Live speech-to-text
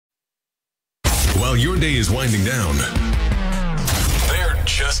While your day is winding down, they're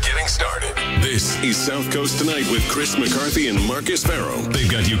just getting started. This is South Coast Tonight with Chris McCarthy and Marcus Farrow. They've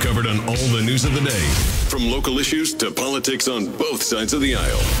got you covered on all the news of the day, from local issues to politics on both sides of the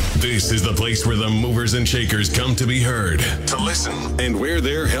aisle. This is the place where the movers and shakers come to be heard, to listen, and where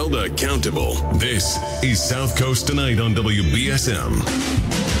they're held accountable. This is South Coast Tonight on WBSM.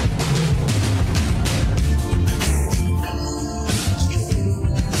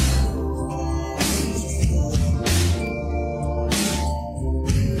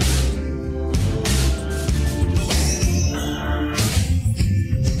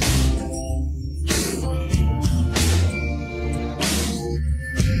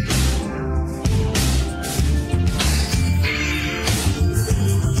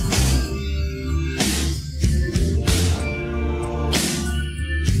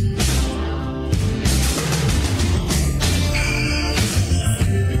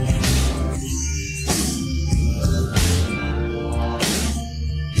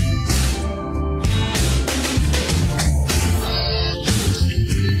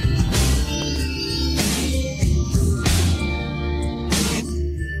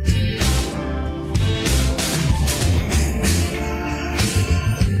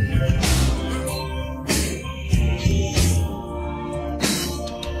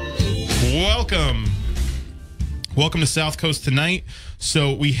 Welcome to South Coast Tonight.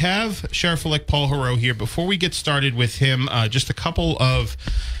 So we have Sheriff-elect Paul Heroux here. Before we get started with him, just a couple of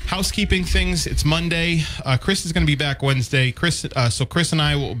housekeeping things. It's Monday. Chris is going to be back Wednesday. So Chris and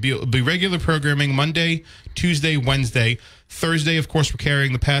I will be regular programming Monday, Tuesday, Wednesday. Thursday, of course, we're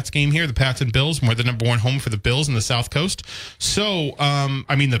carrying the Pats game here, the Pats and Bills. We're the #1 home for the Bills in the South Coast. So,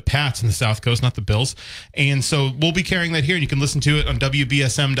 I mean the Pats in the South Coast, not the Bills. And so we'll be carrying that here, and you can listen to it on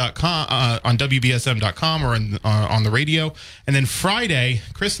WBSM.com, or on the radio. And then Friday,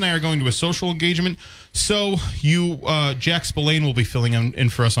 Chris and I are going to a social engagement. So Jack Spillane will be filling in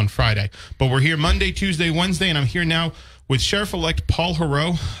for us on Friday. But we're here Monday, Tuesday, Wednesday, and I'm here now with Sheriff-elect Paul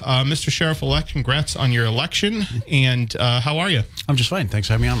Heroux. Mr. Sheriff-elect, congrats on your election. And how are you? I'm just fine. Thanks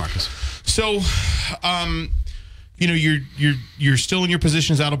for having me on, Marcus. So, you're still in your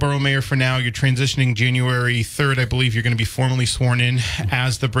position as Attleboro Mayor for now. You're transitioning January 3rd. I believe you're going to be formally sworn in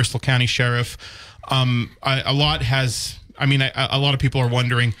as the Bristol County Sheriff. A lot of people are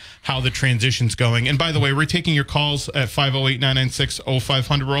wondering how the transition's going. And by the way, we're taking your calls at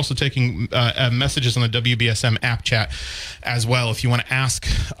 508-996-0500. We're also taking messages on the WBSM App Chat as well if you want to ask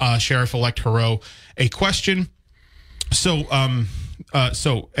Sheriff-elect Heroux a question. So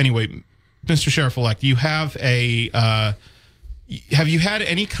anyway, Mr. Sheriff-elect, have you had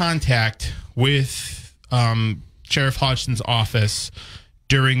any contact with Sheriff Hodgson's office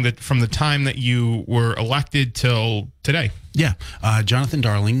from the time that you were elected till today? Yeah. Jonathan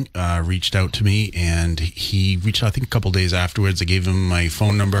Darling reached out to me, and he reached out, I think, a couple days afterwards. I gave him my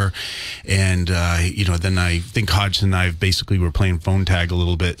phone number, and, then I think Hodgson and I basically were playing phone tag a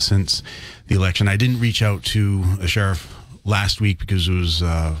little bit since the election. I didn't reach out to a sheriff last week because it was,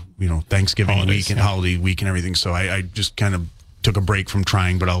 Thanksgiving week and holiday week and everything. So I just kind of took a break from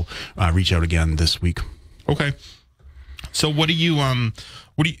trying, but I'll reach out again this week. Okay. So what do you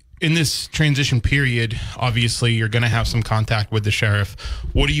in this transition period, obviously you're going to have some contact with the sheriff.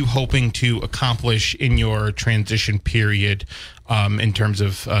 What are you hoping to accomplish in your transition period in terms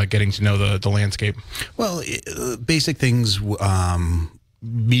of getting to know the landscape? Well, basic things,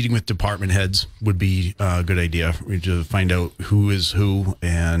 meeting with department heads would be a good idea to find out who is who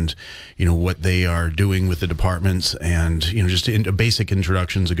and, what they are doing with the departments, and, just a basic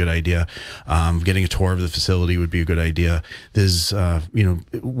introduction is a good idea. Getting a tour of the facility would be a good idea. There's,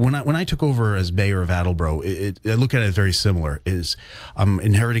 when I took over as mayor of Attleboro, I look at it very similar. I'm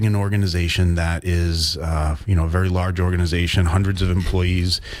inheriting an organization that is, a very large organization, hundreds of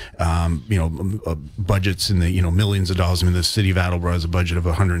employees, budgets in the, millions of dollars. I mean, the city of Attleboro has a budget of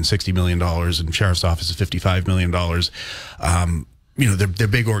 $160 million, and Sheriff's Office is $55 million. They're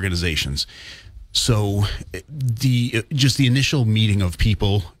big organizations. So just the initial meeting of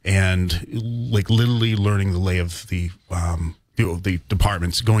people and literally learning the lay of the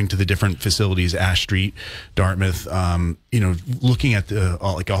departments, going to the different facilities, Ash Street, Dartmouth, looking at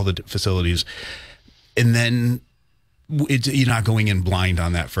all the facilities, and then you're not going in blind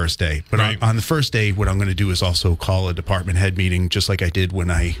on that first day. But right. on the first day, what I'm going to do is also call a department head meeting, just like I did when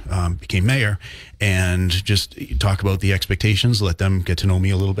I became mayor, and just talk about the expectations, let them get to know me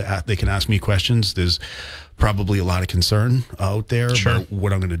a little bit. They can ask me questions. There's probably a lot of concern out there about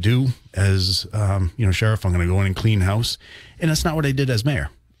what I'm going to do as sheriff. I'm going to go in and clean house. And that's not what I did as mayor.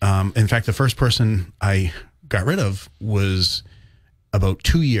 In fact, the first person I got rid of was about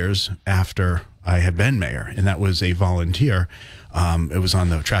 2 years after I had been mayor, and that was a volunteer. It was on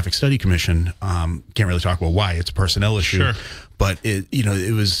the Traffic Study Commission. Can't really talk about why. It's a personnel issue. Sure. But it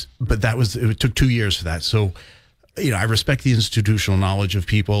took 2 years for that. So, I respect the institutional knowledge of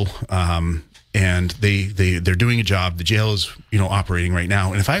people. And they're doing a job. The jail is, operating right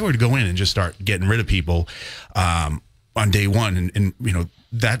now. And if I were to go in and just start getting rid of people, on day one, and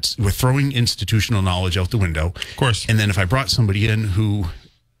we're throwing institutional knowledge out the window. Of course. And then if I brought somebody in who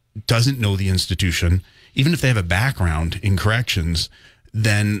doesn't know the institution, even if they have a background in corrections,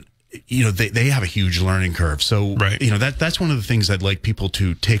 then they have a huge learning curve. So right. That's one of the things I'd like people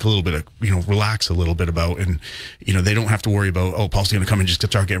to take a little bit of relax a little bit about, and they don't have to worry about, oh, Paul's going to come and just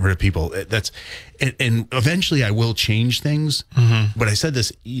start getting rid of people. And eventually I will change things. Mm-hmm. But I said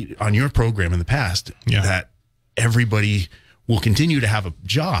this on your program in the past, that everybody will continue to have a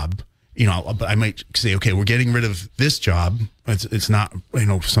job. But I might say, okay, we're getting rid of this job. It's not,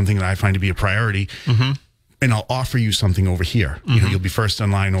 something that I find to be a priority. Mm-hmm. And I'll offer you something over here. Mm-hmm. You'll be first in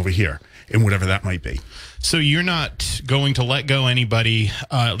line over here, and whatever that might be. So you're not going to let go anybody,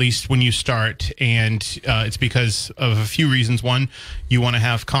 at least when you start, and it's because of a few reasons. One, you want to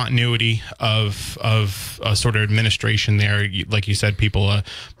have continuity of sort of administration there. Like you said, people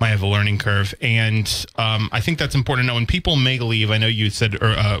might have a learning curve, and I think that's important to know. And people may leave. I know you said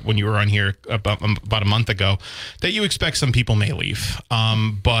when you were on here about a month ago that you expect some people may leave,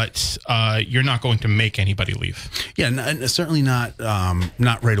 but you're not going to make anybody leave. Yeah, certainly not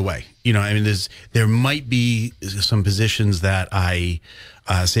right away. There might be some positions that I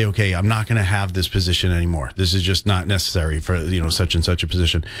say, okay, I'm not going to have this position anymore. This is just not necessary for, such and such a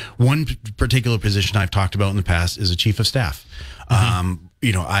position. One particular position I've talked about in the past is a chief of staff. Mm-hmm.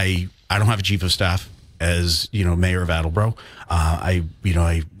 I don't have a chief of staff as, mayor of Attleboro.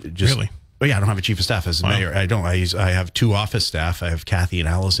 Really? But yeah, I don't have a chief of staff as mayor. I don't. I have two office staff. I have Kathy and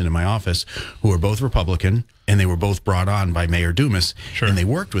Allison in my office, who are both Republican, and they were both brought on by Mayor Dumas. Sure. And they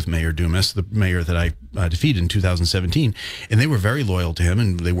worked with Mayor Dumas, the mayor that I defeated in 2017, and they were very loyal to him,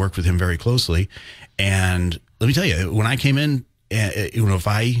 and they worked with him very closely. And let me tell you, when I came in, if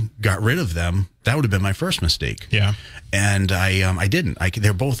I got rid of them, that would have been my first mistake. Yeah. And I didn't.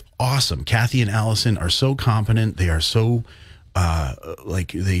 They're both awesome. Kathy and Allison are so competent. They are so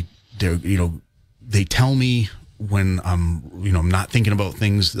they tell me when I'm not thinking about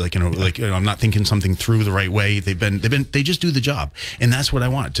things I'm not thinking something through the right way. They just do the job, and that's what I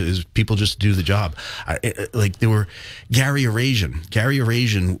want is people just do the job. There were Gary Heroux. Gary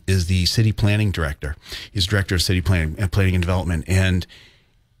Heroux is the city planning director. He's director of city planning and development, and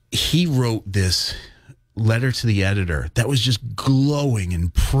he wrote this letter to the editor that was just glowing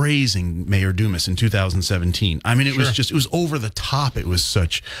and praising Mayor Dumas in 2017. I mean, it was over the top. It was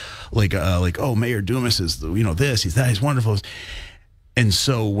such oh, Mayor Dumas is this, he's that, he's wonderful. And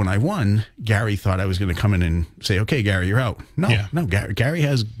so when I won, Gary thought I was going to come in and say, okay, Gary, you're out. No, Gary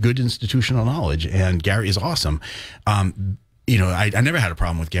has good institutional knowledge, and Gary is awesome. I never had a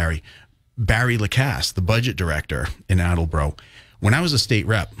problem with Gary. Barry Lacasse, the budget director in Attleboro, when I was a state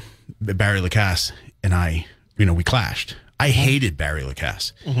rep, Barry Lacasse and I, we clashed. I hated Barry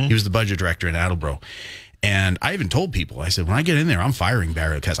Lacasse. Mm-hmm. He was the budget director in Attleboro. And I even told people, I said, when I get in there, I'm firing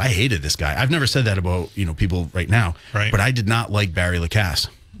Barry Lacasse. I hated this guy. I've never said that about, people right now. Right. But I did not like Barry Lacasse.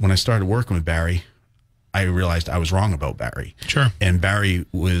 When I started working with Barry, I realized I was wrong about Barry. Sure. And Barry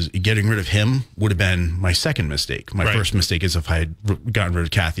was getting rid of him would have been my second mistake. My first mistake is if I had gotten rid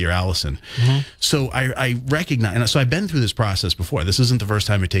of Kathy or Allison. Mm-hmm. So I recognize, and so I've been through this process before. This isn't the first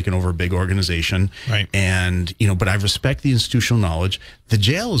time I've taken over a big organization. Right. And, but I respect the institutional knowledge. The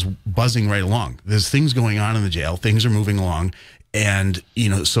jail is buzzing right along. There's things going on in the jail. Things are moving along. And,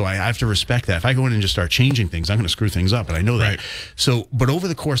 so I have to respect that. If I go in and just start changing things, I'm going to screw things up. And I know that. Right. So, but over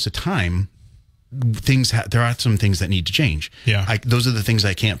the course of time, there are some things that need to change. Yeah. Those are the things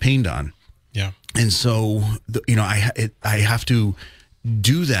I campaigned on. Yeah. And so, I have to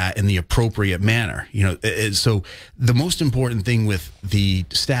do that in the appropriate manner. So the most important thing with the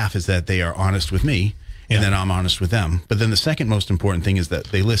staff is that they are honest with me, and then I'm honest with them. But then the second most important thing is that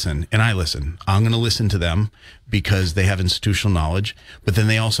they listen, and I listen. I'm going to listen to them because they have institutional knowledge, but then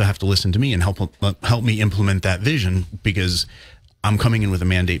they also have to listen to me and help me implement that vision, because I'm coming in with a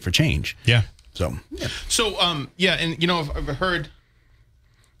mandate for change. Yeah. So, and I've heard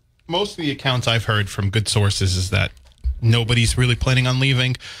most of the accounts I've heard from good sources is that nobody's really planning on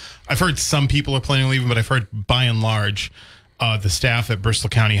leaving. I've heard some people are planning on leaving, but I've heard by and large, the staff at Bristol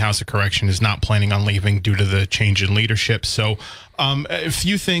County House of Correction is not planning on leaving due to the change in leadership. So a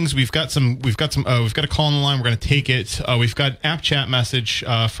few things. We've got a call on the line. We're going to take it. We've got app chat message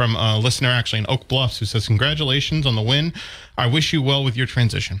from a listener actually in Oak Bluffs who says, congratulations on the win. I wish you well with your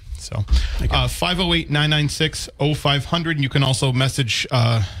transition. So 508-996-0500. You can also message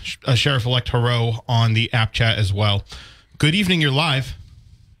Sheriff-elect Heroux on the app chat as well. Good evening. You're live.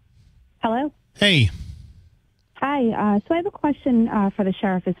 Hello. Hey. Hi. So I have a question for the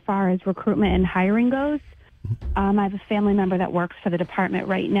sheriff as far as recruitment and hiring goes. I have a family member that works for the department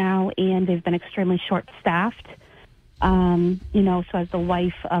right now, and they've been extremely short-staffed. So as the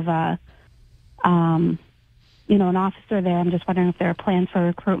wife of an officer there, I'm just wondering if there are plans for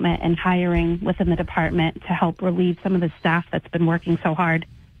recruitment and hiring within the department to help relieve some of the staff that's been working so hard.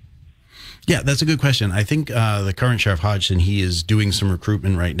 Yeah, that's a good question. I think the current Sheriff Hodgson, he is doing some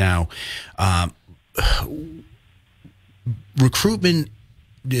recruitment right now. Recruitment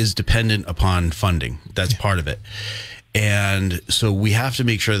is dependent upon funding. That's part of it. And so we have to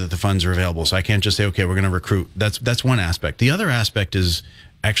make sure that the funds are available. So I can't just say, okay, we're going to recruit. That's one aspect. The other aspect is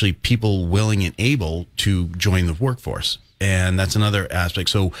actually people willing and able to join the workforce. And that's another aspect.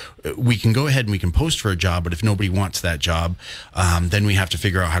 So we can go ahead and we can post for a job, but if nobody wants that job, then we have to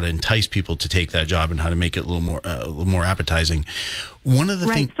figure out how to entice people to take that job and how to make it a little more appetizing. One of the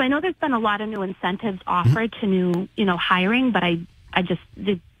things. So I know there's been a lot of new incentives offered to new, hiring, but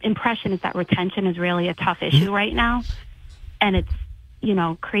the impression is that retention is really a tough issue right now, and it's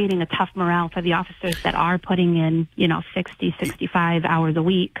creating a tough morale for the officers that are putting in 60, 65 hours a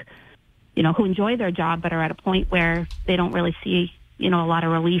week. Who enjoy their job but are at a point where they don't really see, a lot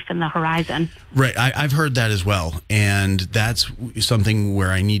of relief in the horizon. Right. I've heard that as well. And that's something where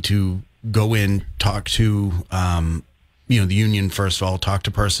I need to go in, talk to, the union, first of all, talk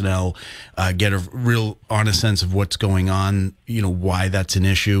to personnel, get a real honest sense of what's going on, why that's an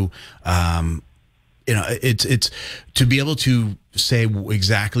issue. It's to be able to say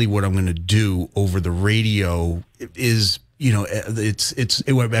exactly what I'm going to do over the radio is,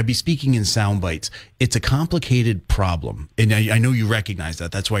 I'd be speaking in sound bites. It's a complicated problem. And I know you recognize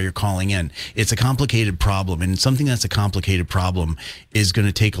that. That's why you're calling in. It's a complicated problem. And something that's a complicated problem is going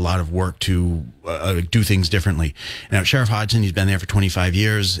to take a lot of work to do things differently. Now, Sheriff Hodgson, he's been there for 25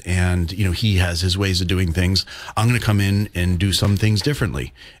 years and, he has his ways of doing things. I'm going to come in and do some things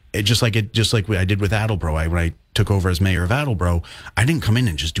differently. Just like what I did with Attleboro. When I took over as mayor of Attleboro, I didn't come in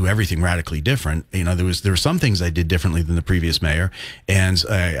and just do everything radically different. There were some things I did differently than the previous mayor, and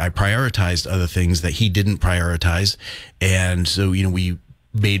I prioritized other things that he didn't prioritize. And so, we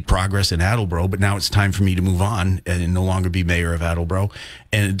made progress in Attleboro, but now it's time for me to move on and no longer be mayor of Attleboro.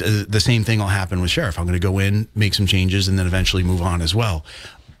 And the same thing will happen with Sheriff. I'm going to go in, make some changes, and then eventually move on as well.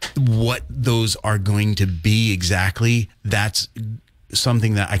 What those are going to be exactly, that's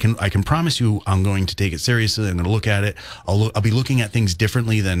something that I can promise you I'm going to take it seriously. I'm going to look at it. I'll be looking at things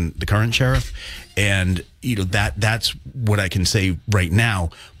differently than the current sheriff. And, that's what I can say right now.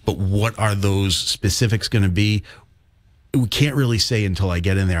 But what are those specifics going to be? We can't really say until I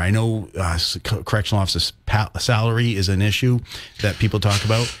get in there. I know correctional officer salary is an issue that people talk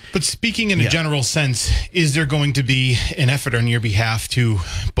about. But speaking in a general sense, is there going to be an effort on your behalf to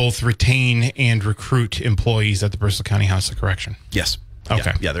both retain and recruit employees at the Bristol County House of Correction? Yes.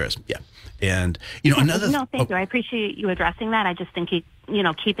 Okay. Yeah, there is. Yeah. And, another... No, thank you. I appreciate you addressing that. I just think,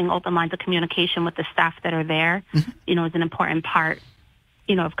 keeping open lines of communication with the staff that are there, is an important part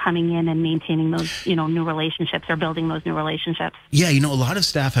of coming in and maintaining those, new relationships or building those new relationships. Yeah, a lot of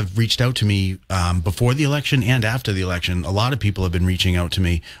staff have reached out to me before the election and after the election. A lot of people have been reaching out to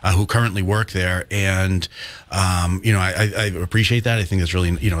me who currently work there. And, I appreciate that. I think that's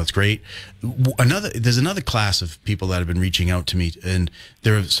really, it's great. There's another class of people that have been reaching out to me. And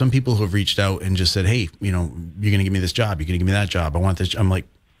there are some people who have reached out and just said, hey, you're going to give me this job. You're going to give me that job. I want this. I'm like,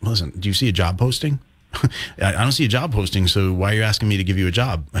 listen, do you see a job posting? I don't see a job posting, so why are you asking me to give you a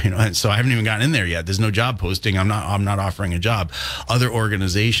job? So I haven't even gotten in there yet. There's no job posting. I'm not offering a job. Other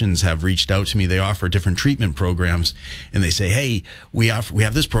organizations have reached out to me. They offer different treatment programs, and they say, "Hey, we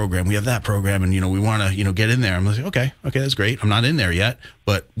have this program, we have that program, and we want to get in there." I'm like, okay, that's great. I'm not in there yet,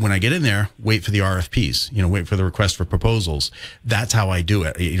 but when I get in there, wait for the RFPs. Wait for the request for proposals. That's how I do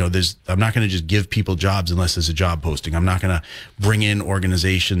it. I'm not going to just give people jobs unless there's a job posting. I'm not going to bring in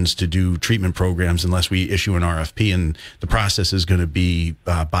organizations to do treatment programs unless we issue an RFP, and the process is going to be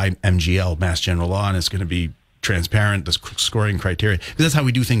by MGL, Mass General Law, and it's going to be transparent, the scoring criteria, because that's how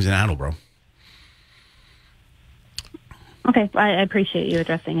we do things in Attleboro. Okay, I appreciate you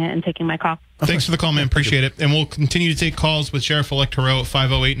addressing it and taking my call. Thanks for the call, man. Appreciate it. And we'll continue to take calls with Sheriff-elect Heroux at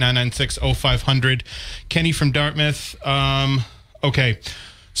 508-996-0500. Kenny from Dartmouth. Okay.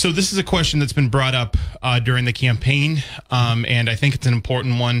 So this is a question that's been brought up during the campaign, and I think it's an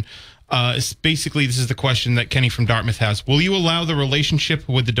important one. Basically, this is the question that Kenny from Dartmouth has. Will you allow the relationship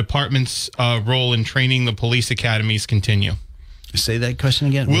with the department's role in training the police academies continue? Say that question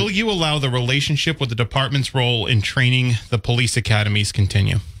again. Will you allow the relationship with the department's role in training the police academies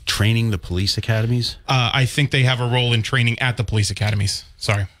continue? Training the police academies? I think they have a role in training at the police academies.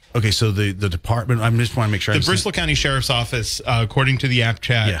 Sorry. Okay, so the department, I just want to make sure. The Bristol County Sheriff's Office, according to the App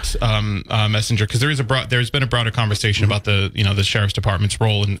Chat messenger, because there's been a broader conversation about the Sheriff's Department's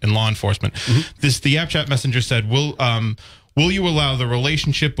role in law enforcement. The App Chat messenger said, will you allow the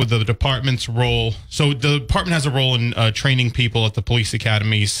relationship with the department's role? So the department has a role in training people at the police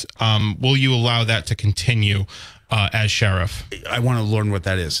academies. Will you allow that to continue as sheriff? I want to learn what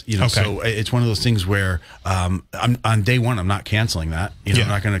that is. Okay. So it's one of those things where I'm on day one, I'm not canceling that. I'm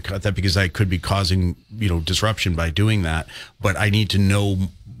not going to cut that because I could be causing disruption by doing that. But I need to know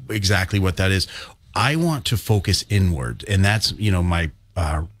exactly what that is. I want to focus inward, and that's my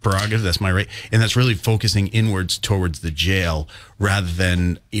prerogative. That's my right, and that's really focusing inwards towards the jail rather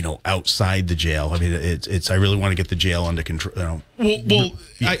than outside the jail. I mean, it's I really want to get the jail under control.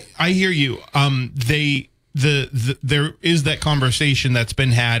 I hear you. There is that conversation that's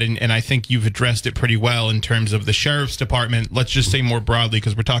been had, and I think you've addressed it pretty well in terms of the sheriff's department. Let's just say more broadly,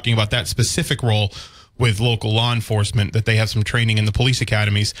 because we're talking about that specific role with local law enforcement, that they have some training in the police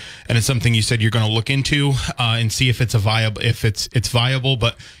academies, and it's something you said you're going to look into and see if it's viable.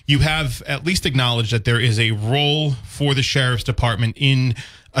 But you have at least acknowledged that there is a role for the sheriff's department in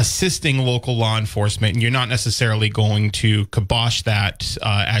assisting local law enforcement, and you're not necessarily going to kibosh that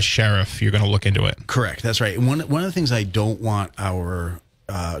as sheriff. You're going to look into it. Correct. That's right. One of the things I don't want our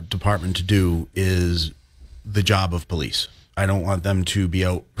department to do is the job of police. I don't want them to be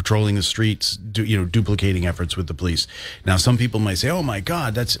out patrolling the streets, duplicating efforts with the police. Now, some people might say, "Oh my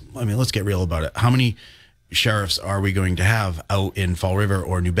God, let's get real about it. How many sheriffs are we going to have out in Fall River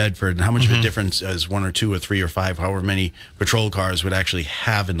or New Bedford, and how much of a difference as 1 or 2 or 3 or 5, however many patrol cars would actually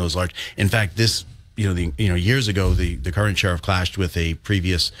have in those large?" In fact, this years ago, the current sheriff clashed with a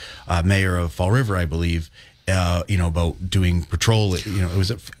previous mayor of Fall River, I believe. About doing patrol. It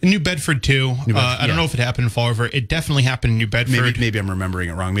was New Bedford too. I don't know if it happened in Fall River. It definitely happened in New Bedford. Maybe I'm remembering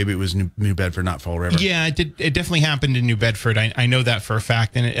it wrong. Maybe it was New Bedford, not Fall River. Yeah, it did. It definitely happened in New Bedford. I know that for a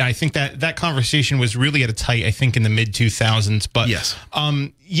fact, and I think that conversation was really at its height. I think in the mid 2000s. But yes,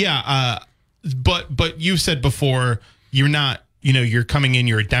 but you said before you're not. You're coming in.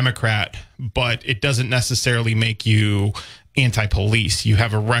 You're a Democrat, but it doesn't necessarily make you anti-police. You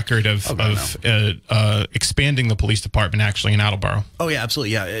have a record of expanding the police department actually in Attleboro. Oh yeah,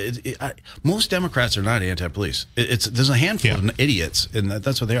 absolutely. Yeah, most Democrats are not anti-police. There's a handful of idiots, and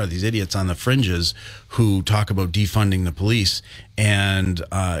that's what they are. These idiots on the fringes who talk about defunding the police, and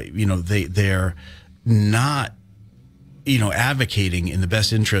they're not advocating in the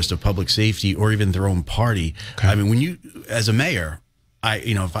best interest of public safety or even their own party. Okay. I mean, when you, as a mayor,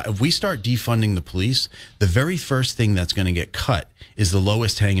 if we start defunding the police, the very first thing that's going to get cut is the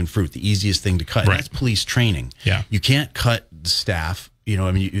lowest hanging fruit, the easiest thing to cut. Right. And that's police training. Yeah. You can't cut the staff.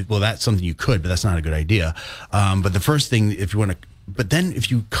 That's something you could, but that's not a good idea. But the first thing, if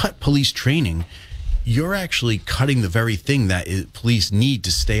you cut police training, you're actually cutting the very thing that police need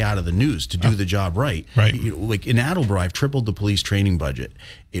to stay out of the news, to do the job right. Right. Like in Attleboro, I've tripled the police training budget.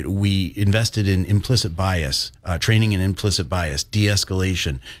 We invested in implicit bias, training in implicit bias,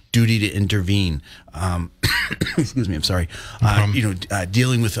 de-escalation, duty to intervene. Excuse me, I'm sorry.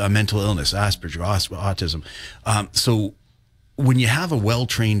 Dealing with mental illness, Asperger's, autism. So when you have a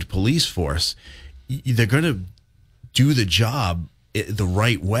well-trained police force, they're going to do the job the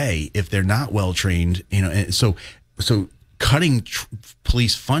right way. If they're not well trained, and so cutting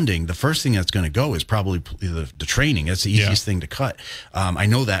police funding, the first thing that's going to go is probably the training. That's the easiest thing to cut. I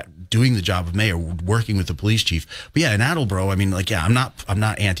know that doing the job of mayor, working with the police chief. But yeah, in Attleboro, I'm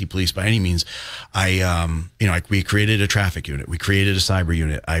not anti-police by any means. We created a traffic unit. We created a cyber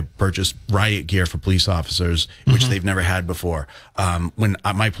unit. I purchased riot gear for police officers, which they've never had before. When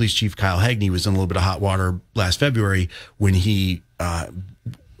my police chief, Kyle Hagney, was in a little bit of hot water last February when he had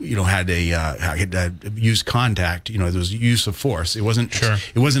used contact. There was use of force. It wasn't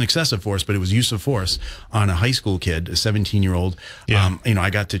excessive force, but it was use of force on a high school kid, a 17-year-old. Yeah. I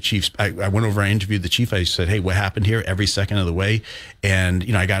got to chiefs. I went over. I interviewed the chief. I said, "Hey, what happened here?" Every second of the way, and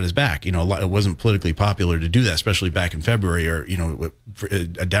I got his back. It wasn't politically popular to do that, especially back in February, or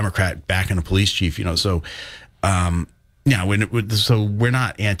a Democrat backing a police chief. So. Yeah, so we're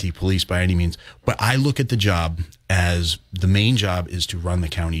not anti-police by any means, but I look at the job as the main job is to run the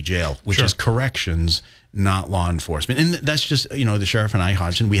county jail, which is corrections, not law enforcement. And that's just, the sheriff and I,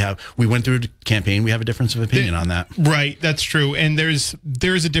 Hodgson, we went through a campaign. We have a difference of opinion on that. Right. That's true. And there's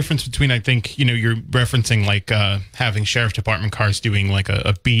a difference between, I think, you're referencing like having sheriff department cars doing like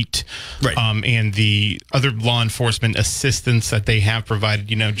a beat, right. And the other law enforcement assistance that they have provided,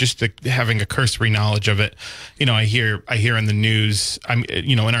 just having a cursory knowledge of it. I hear in the news,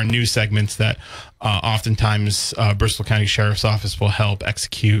 in our news segments that oftentimes Bristol County Sheriff's Office will help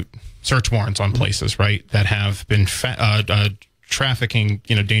execute search warrants on places, right, that have been trafficking,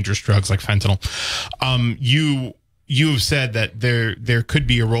 dangerous drugs like fentanyl. You have said that there could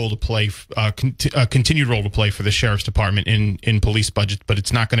be a role to play, a continued role to play for the sheriff's department in police budgets, but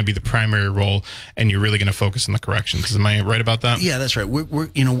it's not going to be the primary role, and you're really going to focus on the corrections. Am I right about that? Yeah, that's right. We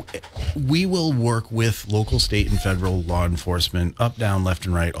will work with local, state, and federal law enforcement up, down, left,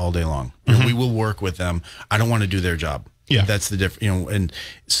 and right all day long. We will work with them. I don't want to do their job. Yeah, that's the difference. And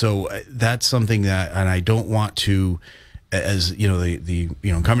so that's something that, and I don't want to, as the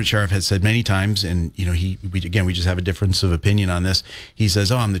incumbent sheriff has said many times, and we just have a difference of opinion on this. He says,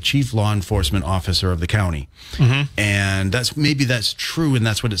 "Oh, I'm the chief law enforcement officer of the county," and that's true, and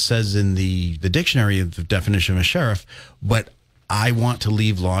that's what it says in the dictionary of the definition of a sheriff. But I want to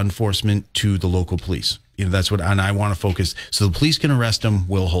leave law enforcement to the local police. That's what, and I want to focus so the police can arrest them,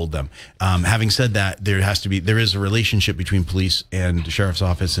 we'll hold them. Having said that, there is a relationship between police and the sheriff's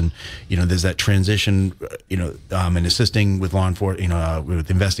office, and there's that transition, and assisting with law enforcement,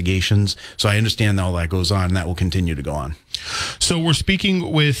 with investigations. So I understand that all that goes on, and that will continue to go on. So we're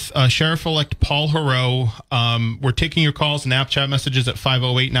speaking with Sheriff-elect Paul Heroux. We're taking your calls and app chat messages at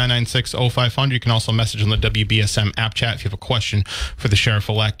 508-996-0500. You can also message on the WBSM App Chat if you have a question for the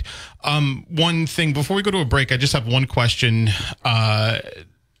Sheriff-elect. One thing, before we go to a break, I just have one question. Are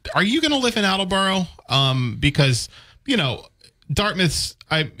you going to live in Attleboro? Because, Dartmouth's,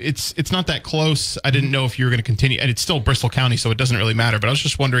 it's not that close. I didn't know if you were going to continue, and it's still Bristol County, so it doesn't really matter. But I was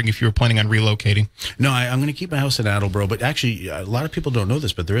just wondering if you were planning on relocating. No, I'm going to keep my house in Attleboro. But actually, a lot of people don't know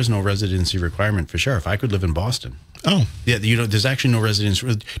this, but there is no residency requirement for sheriff. I could live in Boston. Oh, yeah. There's actually no residence.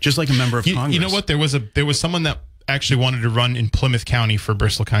 Just like a member of Congress. You know what? There was someone that actually wanted to run in Plymouth County for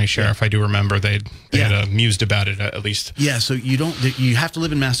Bristol County Sheriff. I do remember they had mused about it at least. Yeah, so you have to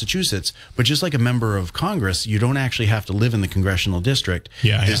live in Massachusetts, but just like a member of Congress, you don't actually have to live in the congressional district.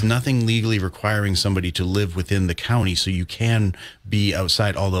 There's nothing legally requiring somebody to live within the county, so you can be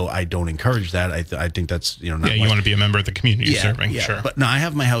outside, although I don't encourage that. I think that's, not you want to be a member of the community you're serving. Yeah. Sure. But no, I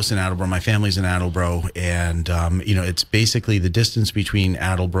have my house in Attleboro. My family's in Attleboro, and it's basically the distance between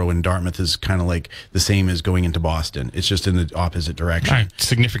Attleboro and Dartmouth is kind of like the same as going into Boston. It's just in the opposite direction.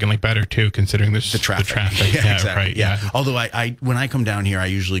 Significantly better too, considering the traffic. Yeah, exactly. Right. Yeah. Although I when I come down here, I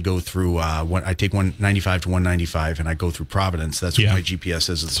usually go through I take 195 to 195, and I go through Providence. That's what my GPS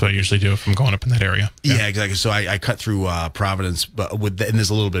says. That's what I usually do if I'm going up in that area. Yeah, exactly. So I cut through Providence, but and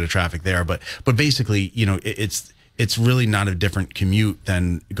there's a little bit of traffic there, but basically, it's really not a different commute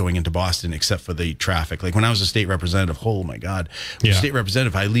than going into Boston, except for the traffic. Like when I was a state representative, oh my God, state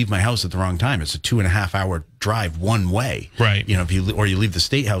representative, I leave my house at the wrong time. It's a 2.5 hour drive one way. Right. If you leave the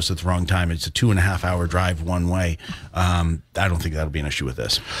state house at the wrong time, it's a 2.5 hour drive one way. I don't think that'll be an issue with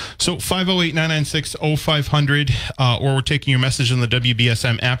this. So 508-996-0500, or we're taking your message on the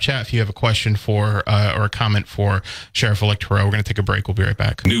WBSM App Chat if you have a question for or a comment for Sheriff-elect Heroux. We're going to take a break. We'll be right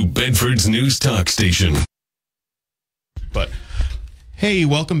back. New Bedford's News Talk Station. But hey,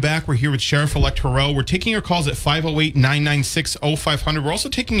 welcome back. We're here with Sheriff-elect Heroux. We're taking your calls at 508-996-0500. We're also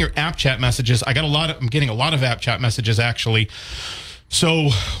taking your app chat messages. I'm getting a lot of app chat messages actually.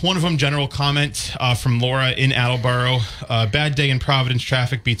 So one of them, general comment from Laura in Attleboro. Bad day in Providence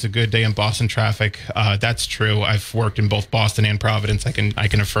traffic beats a good day in Boston traffic. That's true. I've worked in both Boston and Providence. I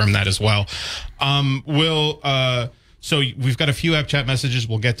can affirm that as well. So we've got a few app chat messages.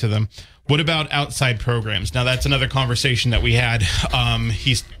 We'll get to them. What about outside programs? Now, that's another conversation that we had.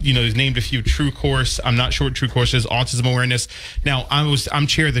 He's named a few True Course. I'm not sure what True Course is. Autism awareness. Now, I'm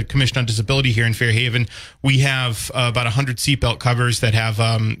chair of the Commission on Disability here in Fairhaven. We have about 100 seatbelt covers that have,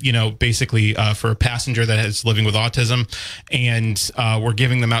 basically for a passenger that is living with autism, and we're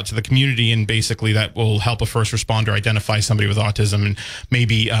giving them out to the community, and basically that will help a first responder identify somebody with autism and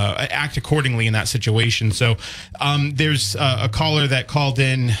maybe act accordingly in that situation. So there's a caller that called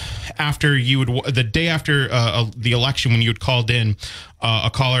in after the day after the election, when you had called in,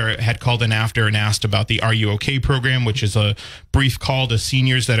 a caller had called in after and asked about the Are You OK program, which is a brief call to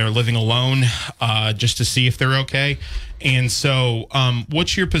seniors that are living alone, just to see if they're okay. And so,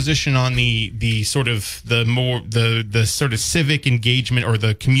 what's your position on the sort of the sort of civic engagement or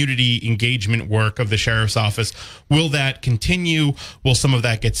the community engagement work of the sheriff's office? Will that continue? Will some of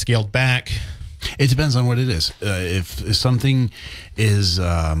that get scaled back? It depends on what it is. If something is,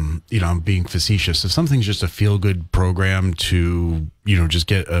 I'm being facetious. If something's just a feel-good program to, just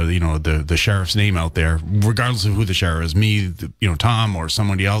get, the sheriff's name out there, regardless of who the sheriff is, me, Tom, or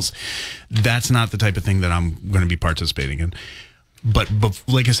somebody else, that's not the type of thing that I'm going to be participating in. But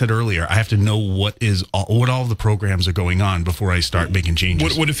like I said earlier, I have to know what all the programs are going on before I start making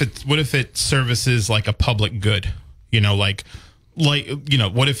changes. What if it services like a public good? What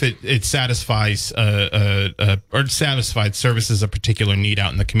if it satisfies services a particular need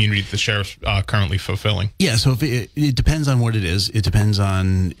out in the community that the sheriff's currently fulfilling? Yeah, so if it depends on what it is. It depends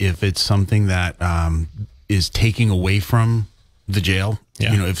on if it's something that is taking away from the jail.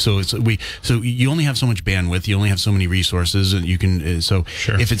 Yeah. So you only have so much bandwidth, you only have so many resources, and you can.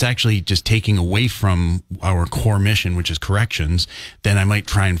 Sure. If it's actually just taking away from our core mission, which is corrections, then I might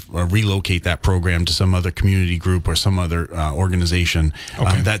try and relocate that program to some other community group or some other organization.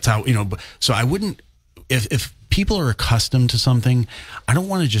 Okay. That's how So I wouldn't. If people are accustomed to something, I don't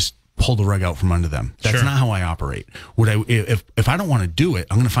want to just pull the rug out from under them. That's Sure. not how I operate. If I don't want to do it,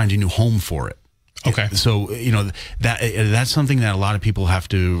 I'm going to find a new home for it. Okay. So, that's something that a lot of people have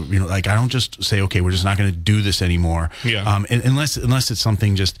to, I don't just say, okay, we're just not going to do this anymore. Yeah. Unless it's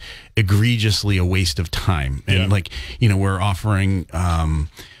something just egregiously a waste of time. And we're offering,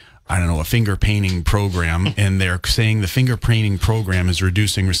 a finger painting program, and they're saying the finger painting program is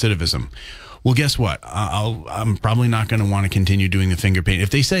reducing recidivism. Well, guess what? I'm probably not going to want to continue doing the finger painting. If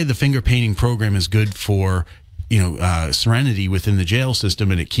they say the finger painting program is good for serenity within the jail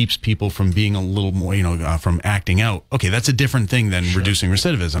system, and it keeps people from being a little more, from acting out. Okay, that's a different thing than reducing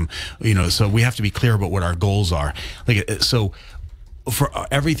recidivism. So we have to be clear about what our goals are. So for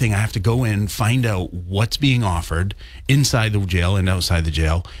everything, I have to go in, find out what's being offered inside the jail and outside the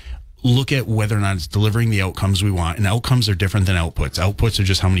jail. Look at whether or not it's delivering the outcomes we want. And outcomes are different than outputs. Outputs are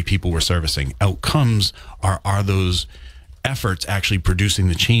just how many people we're servicing. Outcomes are those efforts actually producing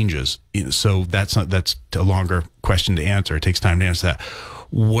the changes. So that's a longer question to answer. It takes time to answer that.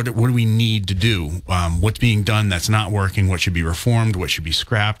 What do we need to do? What's being done that's not working? What should be reformed? What should be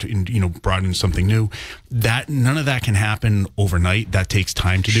scrapped and brought in something new? That none of that can happen overnight. That takes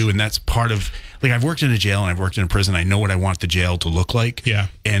time to do, and that's part of. I've worked in a jail and I've worked in a prison. I know what I want the jail to look like. Yeah.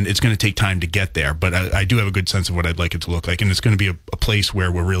 And it's going to take time to get there, but I do have a good sense of what I'd like it to look like, and it's going to be a place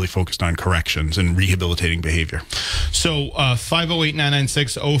where we're really focused on corrections and rehabilitating behavior. So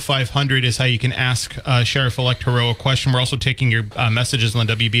 508-996-0500 is how you can ask Sheriff-elect Heroux a question. We're also taking your messages on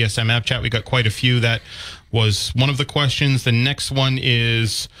the WBSM App Chat. We got quite a few. That was one of the questions. The next one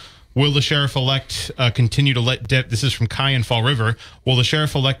is, will the sheriff-elect continue to let this is from Kai in Fall River. Will the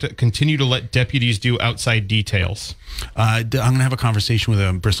sheriff-elect continue to let deputies do outside details? I'm going to have a conversation with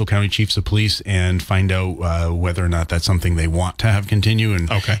the Bristol County Chiefs of Police and find out whether or not that's something they want to have continue.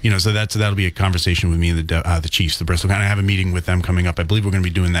 And okay, so that'll be a conversation with me and the Chiefs, the Bristol County. I have a meeting with them coming up. I believe we're going to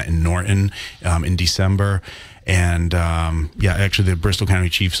be doing that in Norton in December. And actually, the Bristol County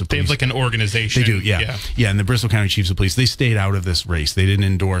Chiefs of Police, they have like an organization. They do, yeah. And the Bristol County Chiefs of Police, they stayed out of this race. They didn't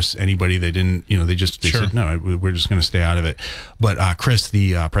endorse anybody. They didn't, they said no, we're just going to stay out of it. But Chris,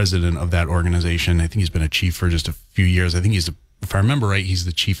 the president of that organization, I think he's been a chief for just a few years. I think if I remember right, he's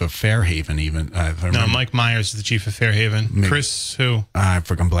the chief of Fairhaven. Even no, Mike Myers is the chief of Fairhaven. Maybe, Chris, who? I'm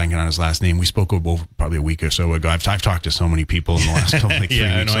blanking on his last name. We spoke over probably a week or so ago. I've talked to so many people in the last 3 weeks.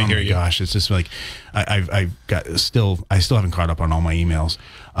 I know, I hear you. Gosh, it's just like I still haven't caught up on all my emails.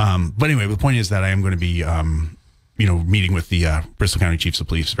 But anyway, the point is that I am going to be meeting with the Bristol County Chiefs of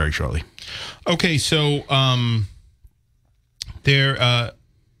Police very shortly. Okay, so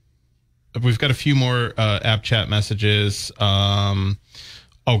we've got a few more app chat messages.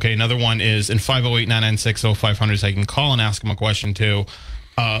 Okay, another one is in 508-996-0500, so I can call and ask him a question too.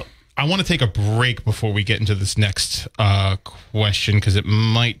 I want to take a break before we get into this next question because it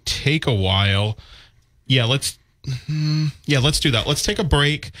might take a while. Let's do that. Let's take a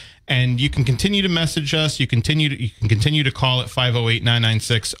break, and you can continue to message us. You can continue to call at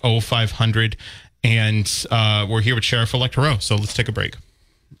 508-996-0500, and we're here with Sheriff-elect Heroux. So let's take a break.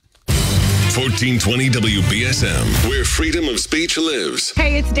 1420 WBSM, where freedom of speech lives.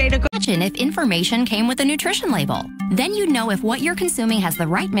 Hey, it's Data. Imagine if information came with a nutrition label. Then you'd know if what you're consuming has the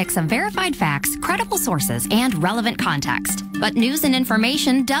right mix of verified facts, credible sources, and relevant context. But news and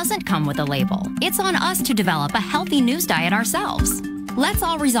information doesn't come with a label. It's on us to develop a healthy news diet ourselves. Let's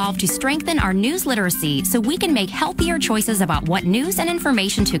all resolve to strengthen our news literacy so we can make healthier choices about what news and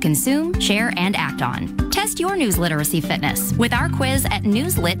information to consume, share, and act on. Test your news literacy fitness with our quiz at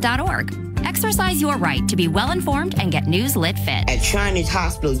newslit.org. Exercise your right to be well-informed and get Newslit fit. At Shriners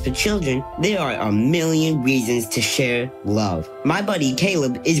Hospitals for Children, there are a million reasons to share love. My buddy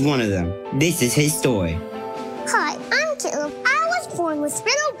Caleb is one of them. This is his story. Hi, I'm Caleb. I was born with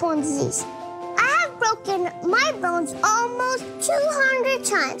brittle bone disease. I have broken my bones almost 200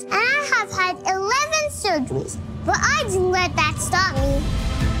 times, and I have had 11 surgeries. But I didn't let that stop me.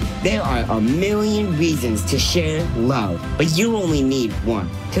 There are a million reasons to share love, but you only need one.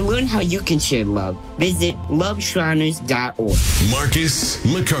 To learn how you can share love, visit loveshriners.org. Marcus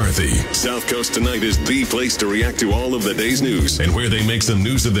McCarthy. South Coast Tonight is the place to react to all of the day's news and where they make some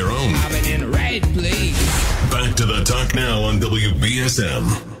news of their own. I've been in the right place. Back to the talk now on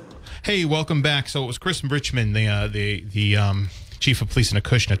WBSM. Hey, welcome back. So it was Chris Richmond, the chief of police in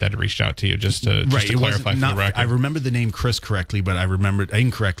Acushnet, that had reached out to you just to clarify for the record. I remember the name Chris correctly, but I remembered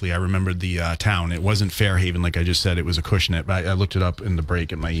incorrectly. I remembered the town. It wasn't Fairhaven, like I just said. It was Acushnet. But I looked it up in the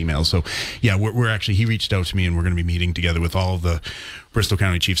break in my email. So yeah, we're actually, he reached out to me, and we're going to be meeting together with all of the Bristol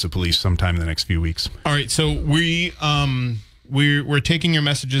County chiefs of police sometime in the next few weeks. All right, so we're taking your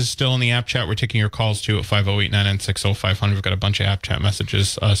messages still in the app chat. We're taking your calls too at 508-996-0500. We've got a bunch of app chat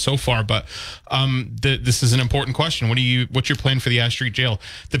messages so far, but this is an important question. What's your plan for the Ash Street Jail?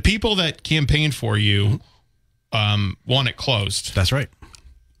 The people that campaigned for you want it closed. That's right.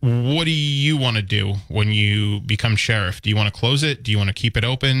 What do you want to do when you become sheriff? Do you want to close it? Do you want to keep it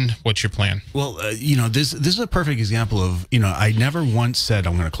open? What's your plan? Well, this is a perfect example of, I never once said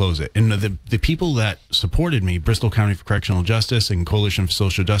I'm going to close it. And the people that supported me, Bristol County for Correctional Justice and Coalition for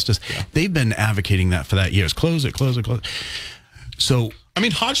Social Justice, they've been advocating that for that years. Close it, close it, close it. So, I mean,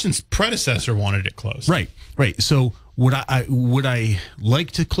 Hodgson's predecessor wanted it closed. Right. So would I like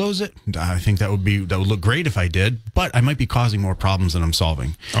to close it? I think that would look great if I did, but I might be causing more problems than I'm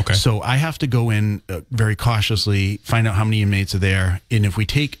solving. Okay. So I have to go in very cautiously, find out how many inmates are there, and if we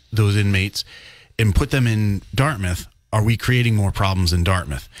take those inmates and put them in Dartmouth, are we creating more problems in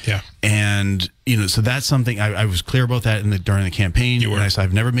Dartmouth? Yeah. And, so that's something I was clear about that during the campaign. And I said,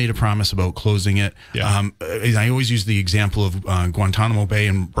 I've never made a promise about closing it. Yeah. I always use the example of Guantanamo Bay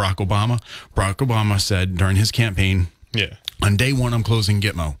and Barack Obama. Barack Obama said during his campaign, on day one, I'm closing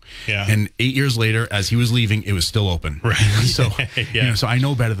Gitmo. Yeah. And 8 years later, as he was leaving, it was still open. Right. So, so I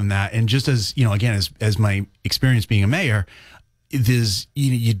know better than that. And just as, again, as my experience being a mayor, there's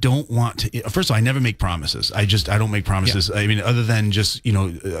you don't want to. First of all, I never make promises. I don't make promises. Yeah. I mean, other than just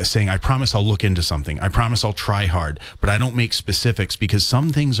saying I promise I'll look into something. I promise I'll try hard, but I don't make specifics because some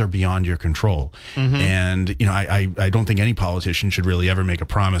things are beyond your control. Mm-hmm. And I don't think any politician should really ever make a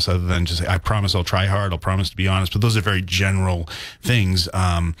promise other than just say I promise I'll try hard. I'll promise to be honest. But those are very general things.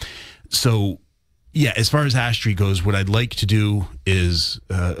 So. Yeah, as far as Ash Street goes, what I'd like to do is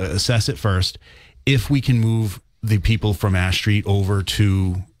assess it first. If we can move the people from Ash Street over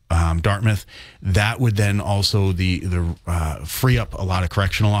to Dartmouth, that would then also free up a lot of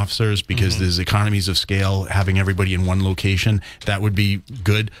correctional officers because there's economies of scale having everybody in one location. That would be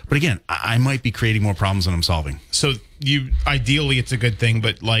good. But again, I might be creating more problems than I'm solving. So ideally it's a good thing,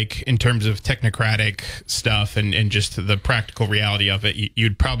 but like in terms of technocratic stuff and just the practical reality of it,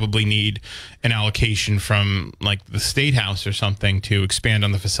 you'd probably need an allocation from like the State House or something to expand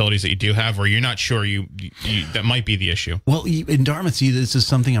on the facilities that you do have, or you're not sure that might be the issue. Well, in Dartmouth, this is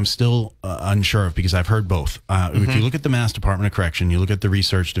something I'm still unsure of because I've heard both. If you look at the Mass Department of Correction, you look at the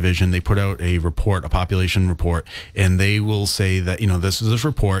research division, they put out a report, a population report, and they will say that, this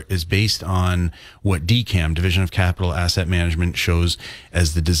report is based on what DCAM, Division of Capital Asset Management, shows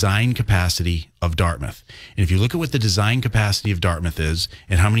as the design capacity of Dartmouth. And if you look at what the design capacity of Dartmouth is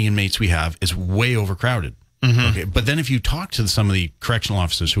and how many inmates we have, it's way overcrowded. Okay, but then if you talk to some of the correctional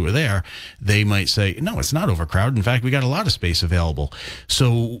officers who are there, they might say, no, it's not overcrowded. In fact, we got a lot of space available.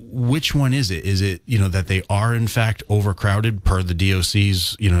 So which one is it? Is it, that they are in fact overcrowded per the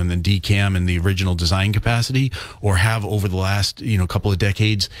DOC's, and the DCAM and the original design capacity, or have over the last, couple of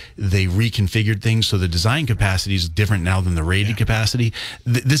decades, they reconfigured things so the design capacity is different now than the rated capacity?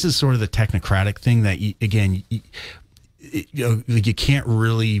 This is sort of the technocratic thing that, you can't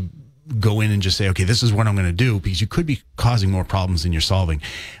really go in and just say, okay, this is what I'm going to do, because you could be causing more problems than you're solving.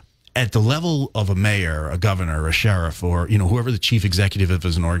 at the level of a mayor, a governor, a sheriff, or whoever the chief executive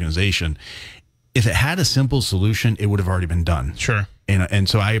of an organization, if it had a simple solution, it would have already been done. Sure. And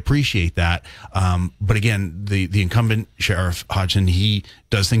so I appreciate that. But again, the incumbent Sheriff Hodgson, he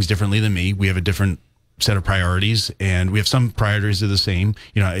does things differently than me. We have a different set of priorities, and we have some priorities that are the same.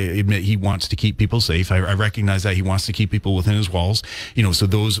 I admit he wants to keep people safe. I recognize that he wants to keep people within his walls.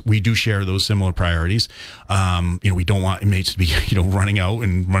 So we do share those similar priorities. We don't want inmates to be running out.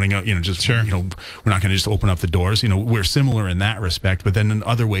 Just sure. We're not going to just open up the doors. We're similar in that respect, but then in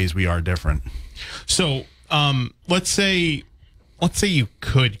other ways we are different. So let's say you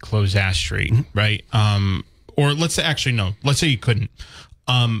could close Ash Street, right? Or let's say you couldn't.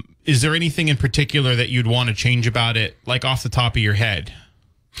 Is there anything in particular that you'd want to change about it, like off the top of your head?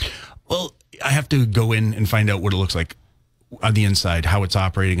 Well, I have to go in and find out what it looks like on the inside, how it's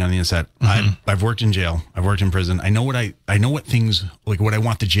operating on the inside. I've worked in jail. I've worked in prison. I know what things, like what I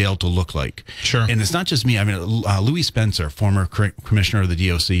want the jail to look like. Sure. And it's not just me. I mean, Louis Spencer, former commissioner of the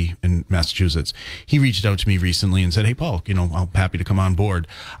DOC in Massachusetts, he reached out to me recently and said, "Hey, Paul, I'm happy to come on board."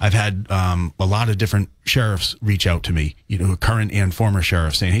 I've had a lot of different sheriffs reach out to me, current and former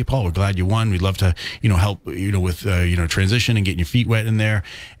sheriffs, saying, "Hey, Paul, we're glad you won. We'd love to, help, with, transition and getting your feet wet in there."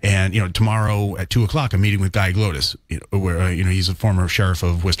 And, tomorrow at 2:00, I'm meeting with Guy Glotis, where, he's a former sheriff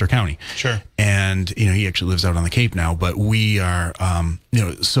of Worcester County. Sure. And, he actually lives out on the Cape now, but we are,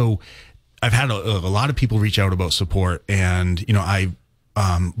 so I've had a lot of people reach out about support, and,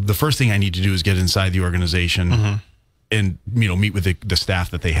 the first thing I need to do is get inside the organization and meet with the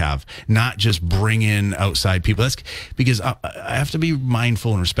staff that they have, not just bring in outside people. That's because I have to be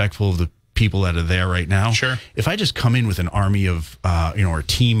mindful and respectful of the people that are there right now. Sure. If I just come in with an army of or a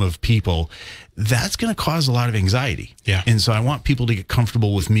team of people, that's going to cause a lot of anxiety. Yeah. And so I want people to get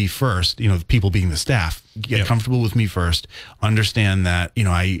comfortable with me first. The people being the staff get comfortable with me first. Understand that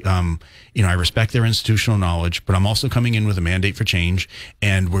I respect their institutional knowledge, but I'm also coming in with a mandate for change,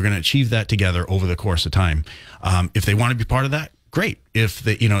 and we're going to achieve that together over the course of time. If they want to be part of that, great. If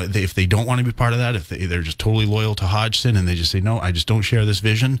they don't want to be part of that, if they're just totally loyal to Hodgson and they just say, "No, I just don't share this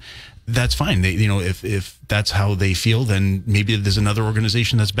vision," that's fine. They, if that's how they feel, then maybe there's another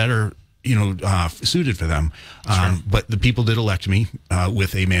organization that's better, suited for them. Sure. But the people did elect me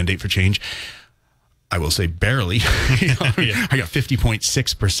with a mandate for change. I will say barely. I got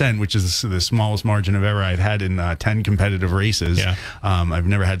 50.6%, which is the smallest margin of error I've had in 10 competitive races. Yeah. I've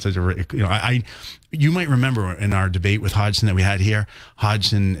never had such a, you might remember in our debate with Hodgson that we had here,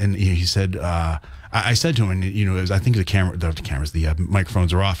 Hodgson, and he said, I said to him, and I think the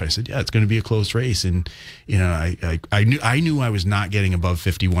microphones are off. I said, "Yeah, it's going to be a close race," and I knew I was not getting above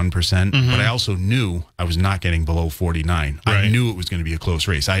 51%, but I also knew I was not getting below 49. Right. I knew it was going to be a close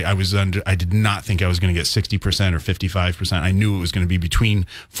race. I did not think I was going to get 60% or 55%. I knew it was going to be between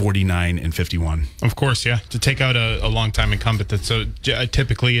 49 and 51. Of course, yeah. To take out a longtime incumbent that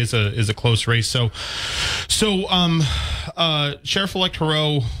typically is a close race. So Sheriff-elect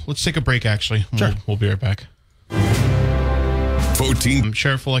Heroux, let's take a break. Actually, sure. We'll be right back. 14.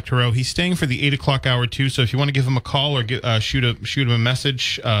 Sheriff-elect Heroux, he's staying for the 8:00 hour too. So if you want to give him a call or shoot him a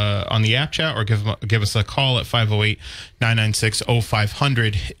message on the app chat, or give us a call at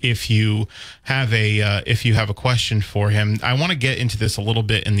 508-996-0500 if you have a question for him. I want to get into this a little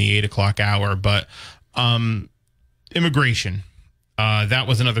bit in the 8:00 hour, but immigration. That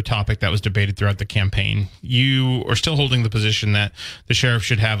was another topic that was debated throughout the campaign. You are still holding the position that the sheriff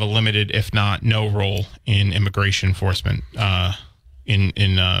should have a limited, if not no, role in immigration enforcement, in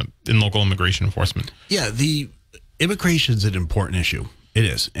local immigration enforcement. Yeah, the immigration is an important issue. It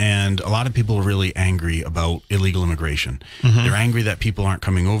is. And a lot of people are really angry about illegal immigration. They're angry that people aren't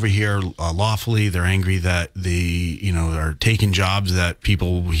coming over here lawfully. They're angry that are taking jobs that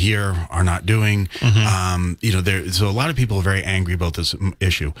people here are not doing. So a lot of people are very angry about this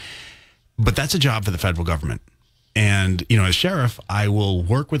issue. But that's a job for the federal government. And, as sheriff, I will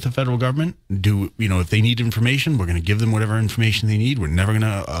work with the federal government, if they need information, we're going to give them whatever information they need. We're never going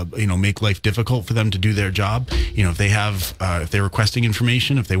to, make life difficult for them to do their job. If they have, if they're requesting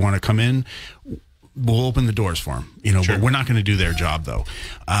information, if they want to come in, we'll open the doors for them, Sure. But we're not going to do their job though.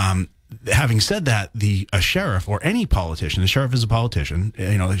 Having said that, a sheriff or any politician, the sheriff is a politician,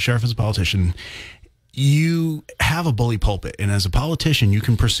 you have a bully pulpit. And as a politician, you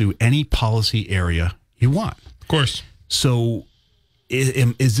can pursue any policy area you want. Of course. So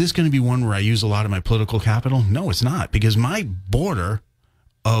is this going to be one where I use a lot of my political capital? No, it's not, because my border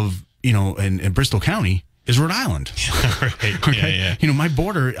of, in Bristol County is Rhode Island. Right. Okay? Yeah. You know, my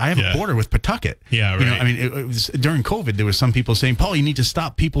border, I have a border with Pawtucket. Yeah, right. You know, I mean, it was, during COVID, there was some people saying, Paul, you need to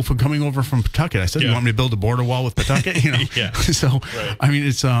stop people from coming over from Pawtucket. I said, you want me to build a border wall with Pawtucket? You know? Yeah. So, right. I mean,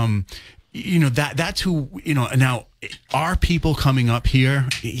 it's, you know, that's who, you know, now, are people coming up here?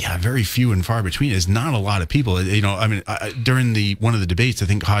 Yeah, very few and far between. There's not a lot of people. You know, I mean, during one of the debates, I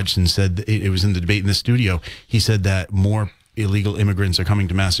think Hodgson said, it was in the debate in the studio, he said that more illegal immigrants are coming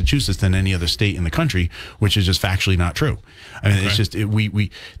to Massachusetts than any other state in the country, which is just factually not true. I mean, it's just,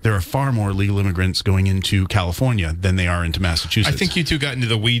 there are far more illegal immigrants going into California than they are into Massachusetts. I think you two got into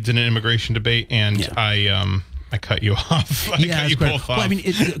the weeds in an immigration debate, and I cut you off. I cut you both off. Well, I mean,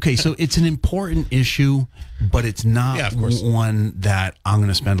 okay, so it's an important issue, but it's not one that I'm going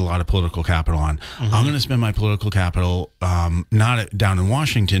to spend a lot of political capital on. Mm-hmm. I'm going to spend my political capital not down in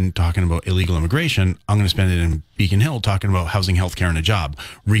Washington talking about illegal immigration. I'm going to spend it in Beacon Hill talking about housing, healthcare, and a job,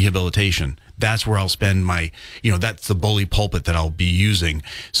 rehabilitation. That's where I'll spend my, you know, that's the bully pulpit that I'll be using.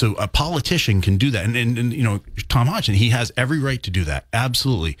 So a politician can do that. And you know, Tom Hodgson, he has every right to do that.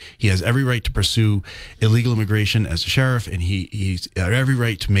 Absolutely. He has every right to pursue illegal immigration as a sheriff, and he's every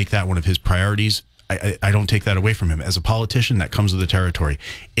right to make that one of his priorities. I don't take that away from him. As a politician, that comes with the territory.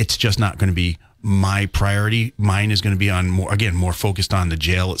 It's just not going to be my priority. Mine is going to be on more focused on the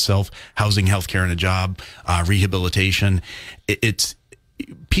jail itself, housing, healthcare, and a job, rehabilitation.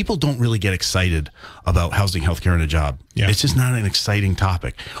 People don't really get excited about housing, healthcare, and a job. Yeah. It's just not an exciting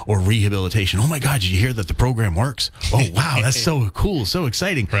topic. Or rehabilitation. Oh my God, did you hear that the program works? Oh wow, that's so cool, so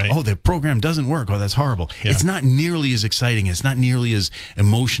exciting. Right. Oh, the program doesn't work. Oh, that's horrible. Yeah. It's not nearly as exciting. It's not nearly as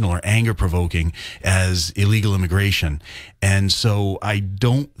emotional or anger provoking as illegal immigration. And so I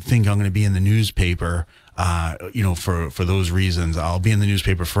don't think I'm going to be in the newspaper you know, for those reasons. I'll be in the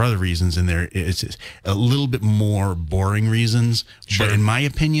newspaper for other reasons, and it's a little bit more boring reasons, but in my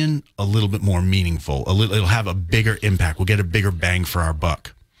opinion, a little bit more meaningful. It'll have a bigger impact. We'll get a bigger bang for our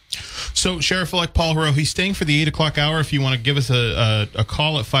buck. So, Sheriff-elect Paul Heroux, he's staying for the 8 o'clock hour. If you want to give us a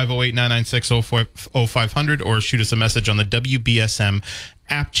call at 508-996-0500 or shoot us a message on the WBSM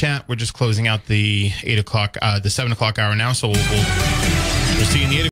App Chat. We're just closing out the 8 o'clock, the 7 o'clock hour now, so we'll